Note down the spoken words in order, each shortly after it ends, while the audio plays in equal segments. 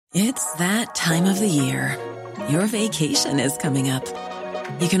It's that time of the year. Your vacation is coming up.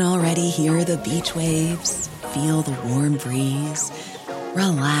 You can already hear the beach waves, feel the warm breeze,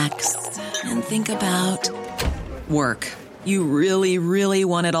 relax, and think about work. You really, really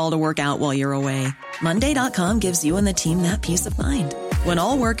want it all to work out while you're away. Monday.com gives you and the team that peace of mind. When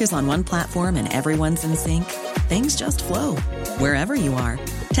all work is on one platform and everyone's in sync, things just flow. Wherever you are,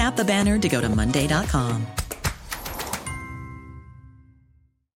 tap the banner to go to Monday.com.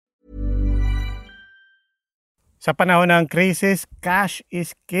 Sa panahon ng krisis, cash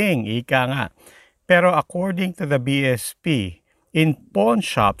is king, ika nga. Pero according to the BSP, in pawn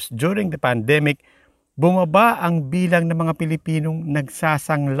shops during the pandemic, bumaba ang bilang ng mga Pilipinong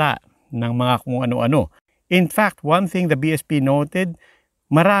nagsasangla ng mga kung ano-ano. In fact, one thing the BSP noted,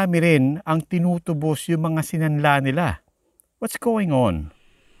 marami rin ang tinutubos yung mga sinanla nila. What's going on?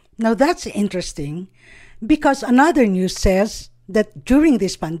 Now that's interesting because another news says that during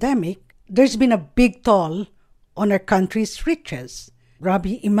this pandemic, there's been a big toll on our country's riches.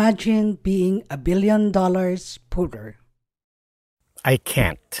 Robbie, imagine being $1 billion poorer. I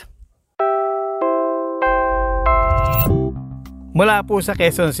can't. Mula po sa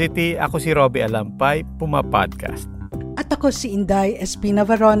Quezon City, ako si Robbie Alampay, Puma Podcast. At ako si Inday Espina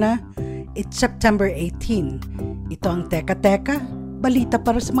Varona. It's September 18. Ito ang Teka Teka, balita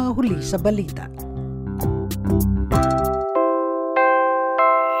para sa mga huli sa balita.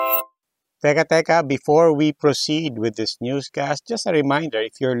 Teka, before we proceed with this newscast, just a reminder,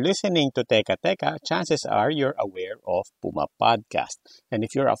 if you're listening to Teka, chances are you're aware of Puma Podcast. And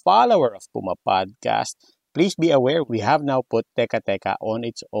if you're a follower of Puma Podcast, please be aware we have now put Teka on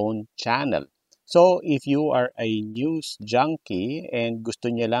its own channel. So if you are a news junkie and gusto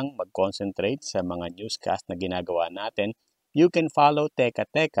niyo lang mag-concentrate sa mga newscast na ginagawa natin, you can follow Teka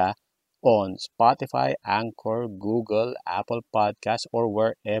on Spotify, Anchor, Google, Apple Podcasts, or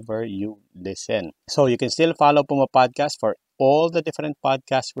wherever you listen. So you can still follow Puma Podcast for all the different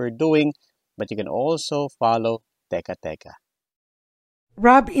podcasts we're doing, but you can also follow Teka.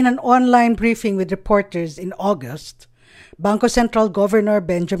 Rob, in an online briefing with reporters in August, Bangko Sentral Governor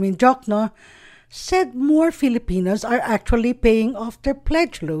Benjamin Diokno said more Filipinos are actually paying off their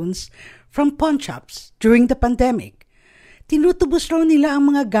pledge loans from pawn shops during the pandemic. Tinutubos raw nila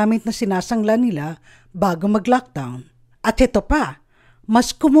ang mga gamit na sinasangla nila bago mag-lockdown. At ito pa,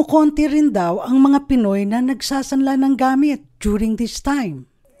 mas kumukonti rin daw ang mga Pinoy na nagsasanla ng gamit during this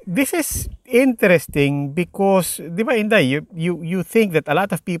time. This is interesting because, di ba Inday, you think that a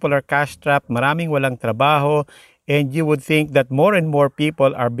lot of people are cash-strapped, maraming walang trabaho, and you would think that more and more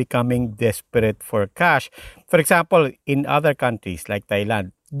people are becoming desperate for cash. For example, in other countries like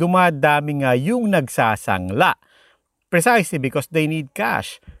Thailand, dumadami nga yung nagsasangla. Precisely because they need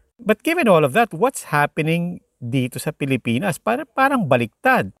cash. But given all of that, what's happening dito sa Pilipinas? Parang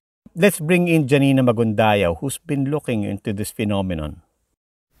baliktad. Let's bring in Janina Magundayaw, who's been looking into this phenomenon.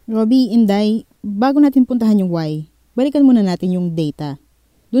 Robbie, Inday, bago natin puntahan yung why, balikan muna natin yung data.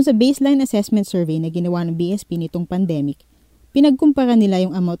 Doon sa baseline assessment survey na ginawa ng BSP nitong pandemic, pinagkumpara nila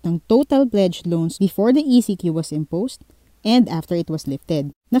yung amount ng total pledged loans before the ECQ was imposed and after it was lifted.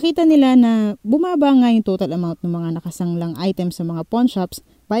 Nakita nila na bumaba nga yung total amount ng mga nakasanglang items sa mga pawn shops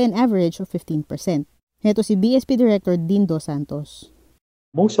by an average of 15%. Heto si BSP Director Dindo Santos.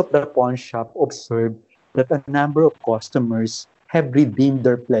 Most of the pawn shop observed that a number of customers have redeemed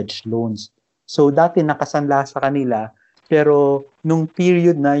their pledged loans. So dati nakasanla sa kanila, pero nung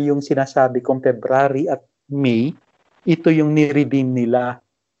period na yung sinasabi kong February at May, ito yung ni-redeem nila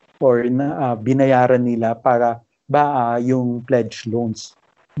or binayaran nila para yung pledge loans.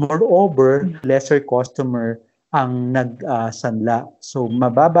 Moreover, lesser customer ang nagsanla. So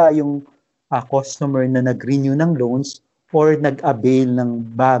mababa yung customer na nag-renew ng loans or nag-avail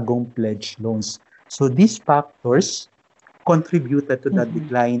ng bagong pledge loans. So these factors contributed to the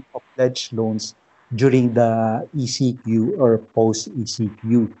decline of pledge loans during the ECQ or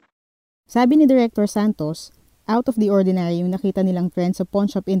post-ECQ. Sabi ni Director Santos, out of the ordinary yung nakita nilang trend sa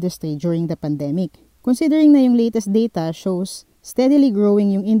pawn shop industry during the pandemic. Considering na yung latest data shows steadily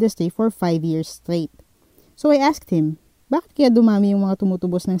growing yung industry for 5 years straight. So I asked him, bakit kaya dumami yung mga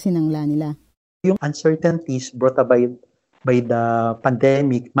tumutubos ng sinangla nila? Yung uncertainties brought by the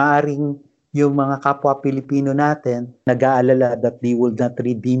pandemic, maaring yung mga kapwa Pilipino natin nag-aalala that they will not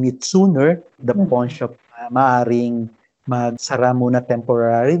redeem it sooner. The pawn shop maaring magsara muna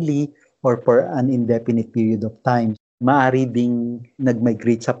temporarily or for an indefinite period of time. Maari ding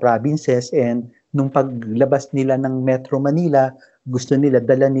nag-migrate sa provinces and nung paglabas nila ng Metro Manila, gusto nila,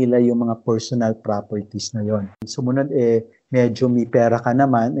 dala nila yung mga personal properties na yon. Sumunod, medyo may pera ka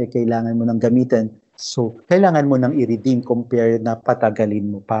naman, kailangan mo nang gamitin So, kailangan mo nang i-redeem compare na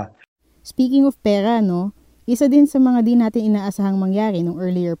patagalin mo pa. Speaking of pera, no, isa din sa mga di natin inaasahang mangyari noong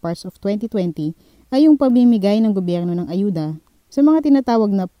earlier parts of 2020 ay yung pamimigay ng gobyerno ng ayuda sa mga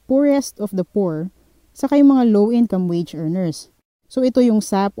tinatawag na poorest of the poor, saka yung mga low-income wage earners. So ito yung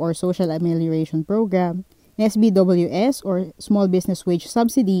SAP or Social Amelioration Program, SBWS or Small Business Wage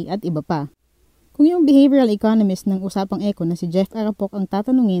Subsidy at iba pa. Kung yung behavioral economist ng Usapang Eko na si Jeff Arapok ang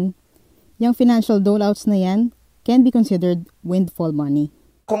tatanungin, yung financial doleouts na yan can be considered windfall money.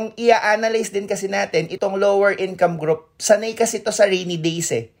 Kung i-analyze din kasi natin, itong lower income group, sanay kasi ito sa rainy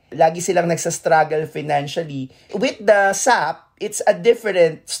days eh. Lagi silang nagsastruggle financially. With the SAP, it's a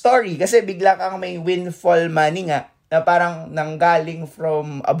different story kasi bigla kang may windfall money nga na parang nanggaling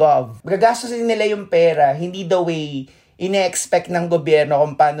from above. Gagastusin nila yung pera, hindi the way ine-expect ng gobyerno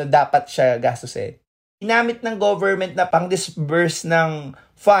kung paano dapat siya gastusin. Ginamit ng government na pang-disburse ng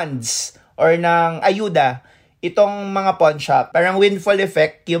funds or ng ayuda itong mga pawn shop. Parang windfall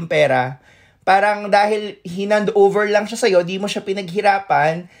effect yung pera. Parang dahil hinand over lang siya sa'yo, di mo siya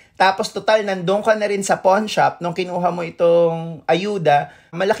pinaghirapan, tapos total nandun ka na rin sa pawn shop nung kinuha mo itong ayuda,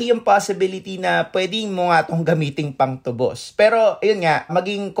 malaki yung possibility na pwedeng mo nga itong gamiting pang tubos. Pero yun nga,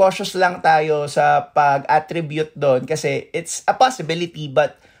 maging cautious lang tayo sa pag-attribute doon kasi it's a possibility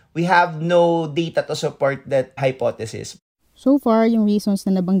but we have no data to support that hypothesis. So far, yung reasons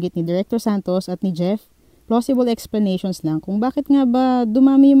na nabanggit ni Director Santos at ni Jeff, plausible explanations lang kung bakit nga ba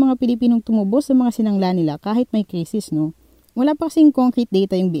dumami yung mga Pilipinong tumubos sa mga sinangla nila kahit may krisis, no? Wala pa kasing concrete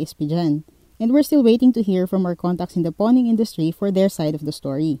data yung BSP dyan. And we're still waiting to hear from our contacts in the pawning industry for their side of the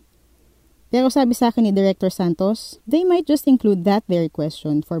story. Pero sabi sa akin ni Director Santos, they might just include that very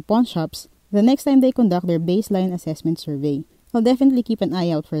question for pawn shops the next time they conduct their baseline assessment survey. I'll definitely keep an eye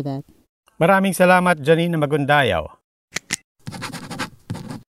out for that. Maraming salamat, Janine Magundayaw.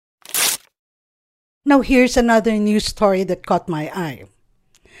 Now here's another news story that caught my eye.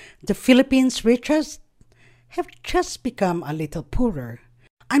 The Philippines' richest have just become a little poorer.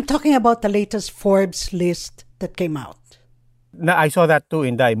 I'm talking about the latest Forbes list that came out. I saw that too,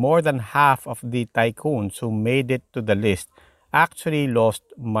 Inday. More than half of the tycoons who made it to the list actually lost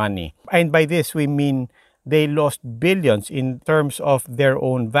money. And by this, we mean they lost billions in terms of their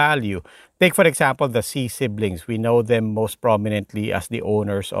own value. Take, for example, the C siblings. We know them most prominently as the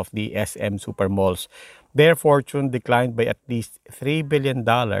owners of the SM Supermalls. Their fortune declined by at least $3 billion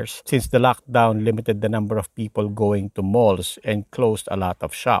since the lockdown limited the number of people going to malls and closed a lot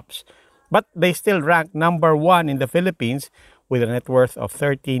of shops. But they still rank number one in the Philippines with a net worth of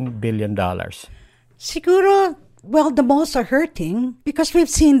 $13 billion. Siguro, well, the malls are hurting because we've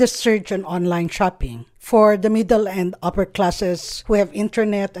seen the surge in online shopping. For the middle and upper classes who have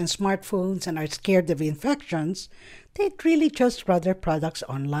internet and smartphones and are scared of infections, they'd really just rather products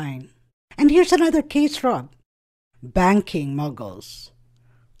online. And here's another case, Rob. Banking moguls.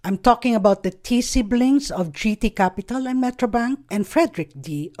 I'm talking about the T siblings of GT Capital and Metrobank and Frederick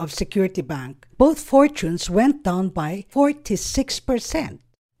D of Security Bank. Both fortunes went down by 46%.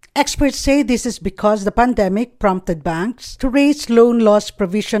 Experts say this is because the pandemic prompted banks to raise loan loss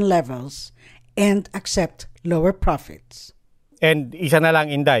provision levels and accept lower profits. And isa na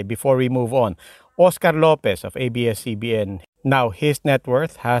lang, Inday, before we move on. Oscar Lopez of ABS-CBN, now his net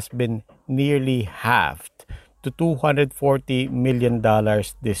worth has been nearly halved to $240 million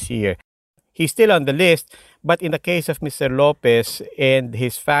this year. He's still on the list, but in the case of Mr. Lopez and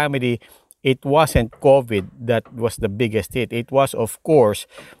his family, it wasn't COVID that was the biggest hit. It was, of course,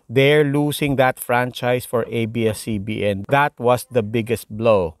 they're losing that franchise for ABS-CBN. That was the biggest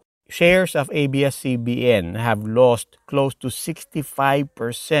blow. Shares of ABS-CBN have lost close to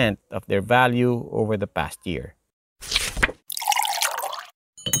 65% of their value over the past year.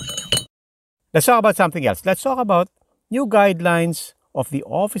 Let's talk about something else. Let's talk about new guidelines of the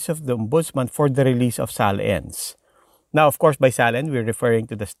Office of the Ombudsman for the release of SALNs. Now, of course, by SALN, we're referring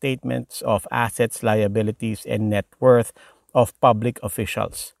to the statements of assets, liabilities, and net worth of public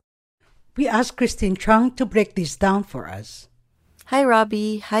officials. We asked Christine Chung to break this down for us. Hi,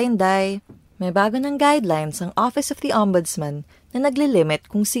 Robbie. Hi, Inday. May bago ng guidelines ang Office of the Ombudsman na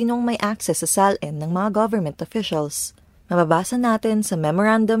naglilimit kung sinong may access sa SALN ng mga government officials. Mababasa natin sa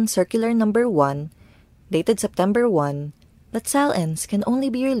Memorandum Circular No. 1, dated September 1, that SALNs can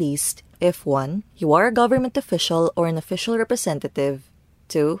only be released if 1. You are a government official or an official representative.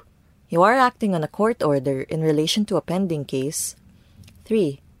 2. You are acting on a court order in relation to a pending case.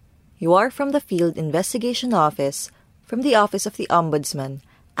 3. You are from the Field Investigation Office, from the Office of the Ombudsman,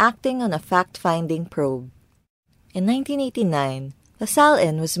 acting on a fact-finding probe. In 1989, the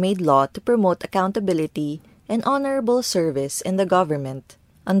SALN was made law to promote accountability and honorable service in the government.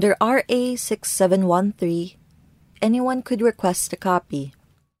 Under RA 6713, anyone could request a copy.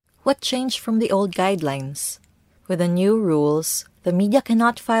 What changed from the old guidelines? With the new rules, the media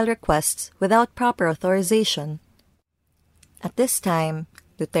cannot file requests without proper authorization. At this time,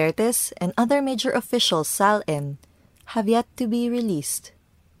 Duterte's and other major officials' SALN have yet to be released.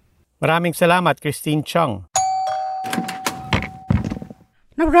 Maraming salamat, Christine Chung.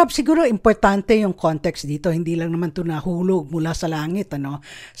 Now, Rob, siguro importante yung context dito. Hindi lang naman ito nahulog mula sa langit.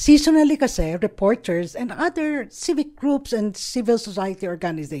 Seasonally kasi, reporters and other civic groups and civil society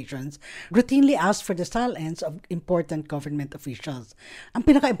organizations routinely ask for the SALNs of important government officials. Ang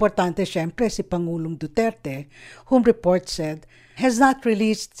pinaka-importante, syempre, si Pangulong Duterte, whom reports said has not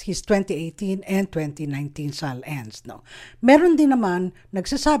released his 2018 and 2019 SALNs. No? Meron din naman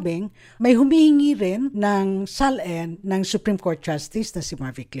nagsasabing may humihingi rin ng SALN ng Supreme Court Justice na si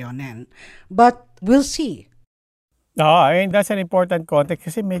Marvic Leonen. But we'll see. I mean, that's an important context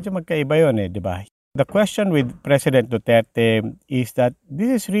kasi medyo magkaiba yun di ba? The question with President Duterte is that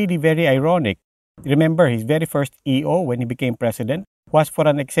this is really very ironic. Remember, his very first EO when he became president was for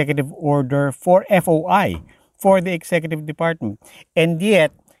an executive order for FOI, for the executive department. And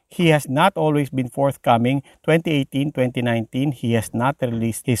yet, he has not always been forthcoming. 2018, 2019, he has not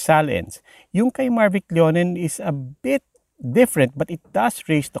released his SALNs. Yung kay Marvic Leonen is a bit different, but it does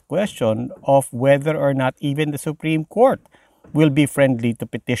raise the question of whether or not even the Supreme Court will be friendly to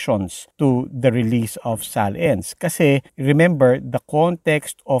petitions to the release of SALNs. Kasi, remember, the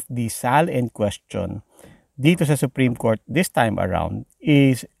context of the SALN question dito sa Supreme Court this time around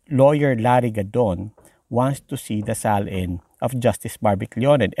is lawyer Larry Gadon wants to see the SALN of Justice Marvic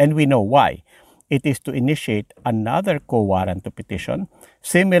Leonen. And we know why. It is to initiate another co-warrant to petition,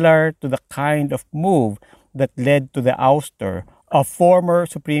 similar to the kind of move that led to the ouster of former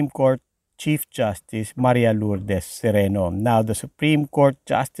Supreme Court Chief Justice Maria Lourdes Sereno. Now, the Supreme Court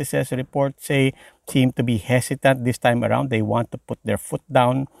justices, reports seem to be hesitant this time around. They want to put their foot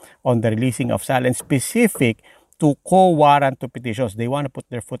down on the releasing of SALN specific to co-warrant to petitions. They want to put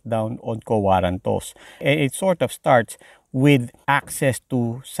their foot down on co-warrantos. And it sort of starts with access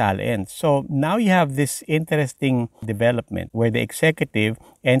to SALN. So now you have this interesting development where the executive,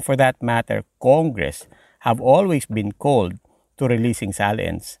 and for that matter, Congress, have always been cold to releasing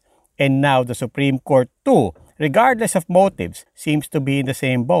SALNs. And now the Supreme Court too, regardless of motives, seems to be in the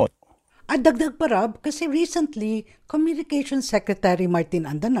same boat. At dagdag pa, Rob, kasi recently, Communications Secretary Martin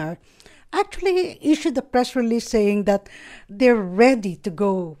Andanar actually issued a press release saying that they're ready to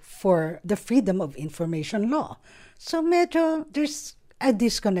go for the Freedom of Information law. So medyo there's a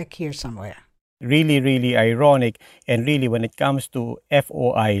disconnect here somewhere. Really, really ironic. And really, when it comes to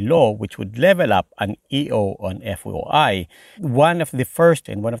FOI law, which would level up an EO on FOI, one of the first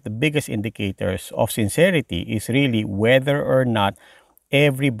and one of the biggest indicators of sincerity is really whether or not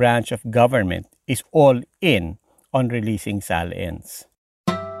every branch of government is all in on releasing SALNs.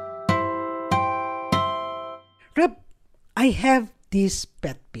 Rob, I have this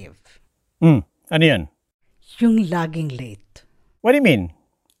pet peeve. Ano yan? Yung laging late. What do you mean?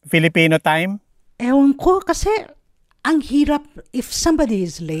 Filipino time? Ewan ko kasi ang hirap if somebody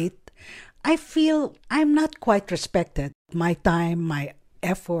is late. I feel I'm not quite respected. My time, my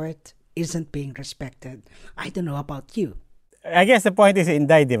effort isn't being respected. I don't know about you. I guess the point is,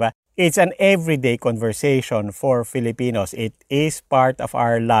 Inday, di ba? It's an everyday conversation for Filipinos. It is part of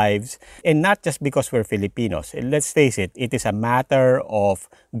our lives, and not just because we're Filipinos. Let's face it, it is a matter of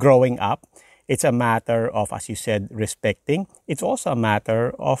growing up. It's a matter of, as you said, respecting. It's also a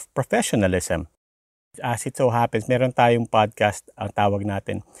matter of professionalism. As it so happens, meron tayong podcast, ang tawag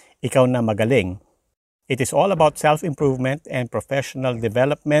natin, Ikaw na Magaling. It is all about self-improvement and professional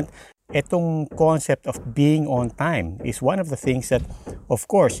development. Itong concept of being on time is one of the things that, of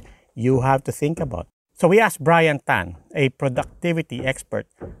course, you have to think about. So we asked Brian Tan, a productivity expert,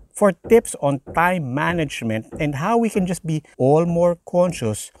 for tips on time management and how we can just be all more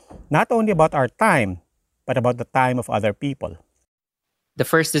conscious, not only about our time, but about the time of other people. The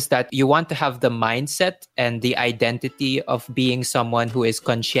first is that you want to have the mindset and the identity of being someone who is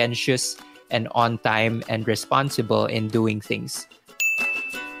conscientious and on time and responsible in doing things.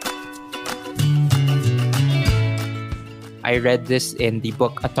 I read this in the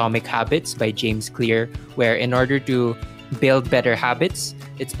book Atomic Habits by James Clear, where in order to build better habits,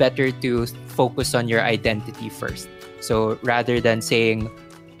 it's better to focus on your identity first. So rather than saying,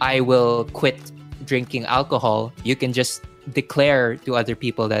 I will quit drinking alcohol, you can just declare to other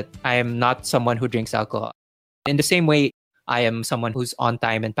people that I am not someone who drinks alcohol. In the same way, I am someone who's on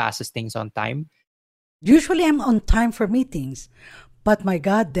time and passes things on time. Usually I'm on time for meetings, but my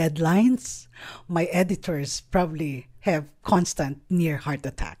God, deadlines, my editors probably have constant near heart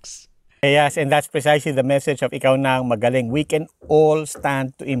attacks. Yes, and that's precisely the message of Ikaw na ang Magaling. We can all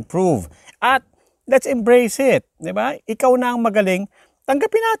stand to improve. At let's embrace it. Diba? Ikaw na ang magaling.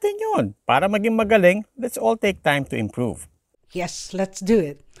 Tanggapin natin yun. Para maging magaling, let's all take time to improve. Yes, let's do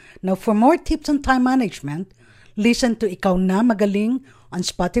it. Now, for more tips on time management, listen to Ikaw na Magaling on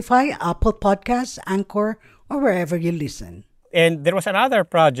Spotify, Apple Podcasts, Anchor, or wherever you listen. And there was another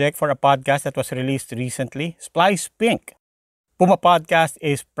project for a podcast that was released recently, Splice Pink. Puma Podcast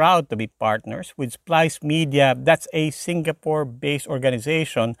is proud to be partners with Splice Media. That's a Singapore-based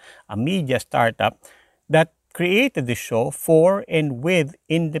organization, a media startup that created the show for and with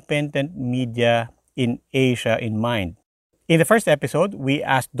independent media in Asia in mind. In the first episode, we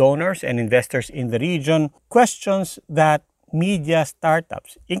asked donors and investors in the region questions that media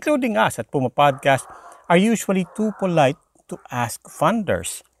startups, including us at Puma Podcast, are usually too polite to ask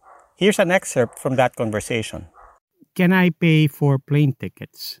funders. Here's an excerpt from that conversation. Can I pay for plane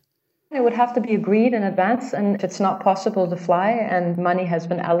tickets? It would have to be agreed in advance, and if it's not possible to fly and money has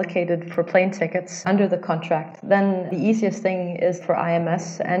been allocated for plane tickets under the contract, then the easiest thing is for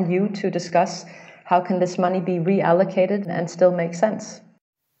IMS and you to discuss how can this money be reallocated and still make sense.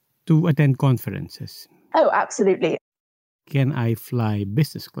 To attend conferences? Oh, absolutely. Can I fly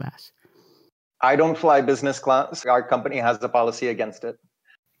business class? I don't fly business class. Our company has a policy against it.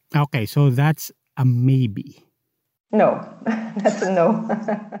 Okay, so that's a maybe. No, that's a no.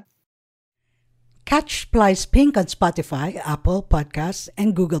 Catch Splice Pink on Spotify, Apple Podcasts,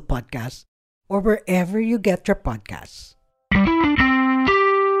 and Google Podcasts, or wherever you get your podcasts.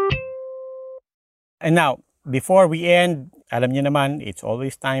 And now, before we end, alam niyo naman, it's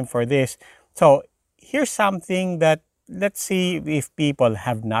always time for this. So, here's something that let's see if people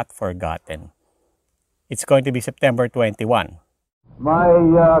have not forgotten. It's going to be September 21. My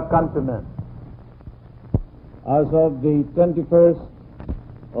countrymen, as of the 21st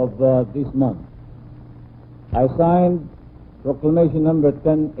of this month, I signed Proclamation number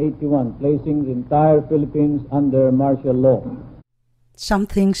 1081, placing the entire Philippines under martial law. Some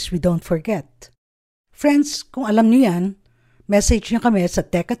things we don't forget. Friends, kung alam niyo yan, message niyo kami sa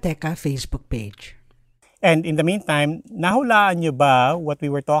Teka Teka Facebook page. And in the meantime, nahulaan niyo ba what we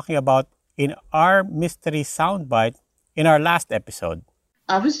were talking about in our mystery soundbite in our last episode?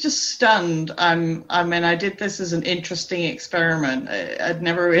 I was just stunned. I mean, I did this as an interesting experiment. I'd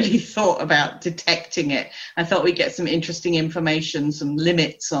never really thought about detecting it. I thought we'd get some interesting information, some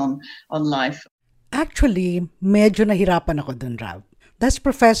limits on life. Actually, medyo nahirapan ako dun, Rav. That's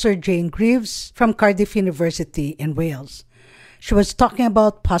Professor Jane Greaves from Cardiff University in Wales. She was talking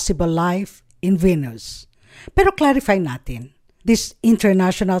about possible life in Venus. Pero clarify natin, this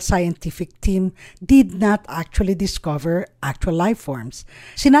international scientific team did not actually discover actual life forms.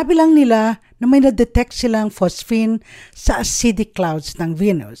 Sinabi lang nila na may na-detect silang phosphine sa acidic clouds ng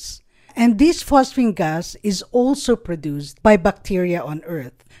Venus. And this phosphine gas is also produced by bacteria on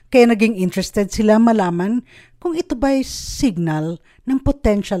Earth. Kaya naging interested sila malaman kung ito ba'y signal ng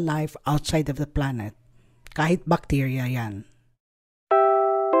potential life outside of the planet. Kahit bacteria yan.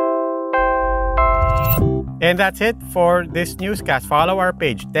 And that's it for this newscast. Follow our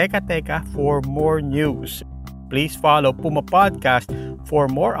page, Teka Teka, for more news. Please follow Puma Podcast for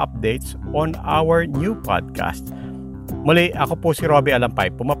more updates on our new podcast. Muli, ako po si Robbie Alampay,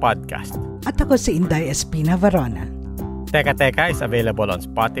 Puma Podcast. At ako si Inday Espina Varona. Teka Teka is available on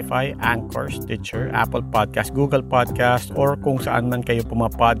Spotify, Anchor, Stitcher, Apple Podcast, Google Podcast, or kung saan man kayo Puma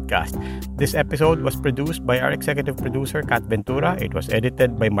Podcast. This episode was produced by our executive producer, Kat Ventura. It was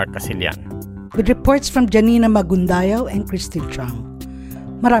edited by Mark Casillan. With reports from Janina Magundayaw and Christine Chang.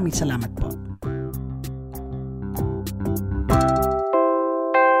 Maraming salamat po.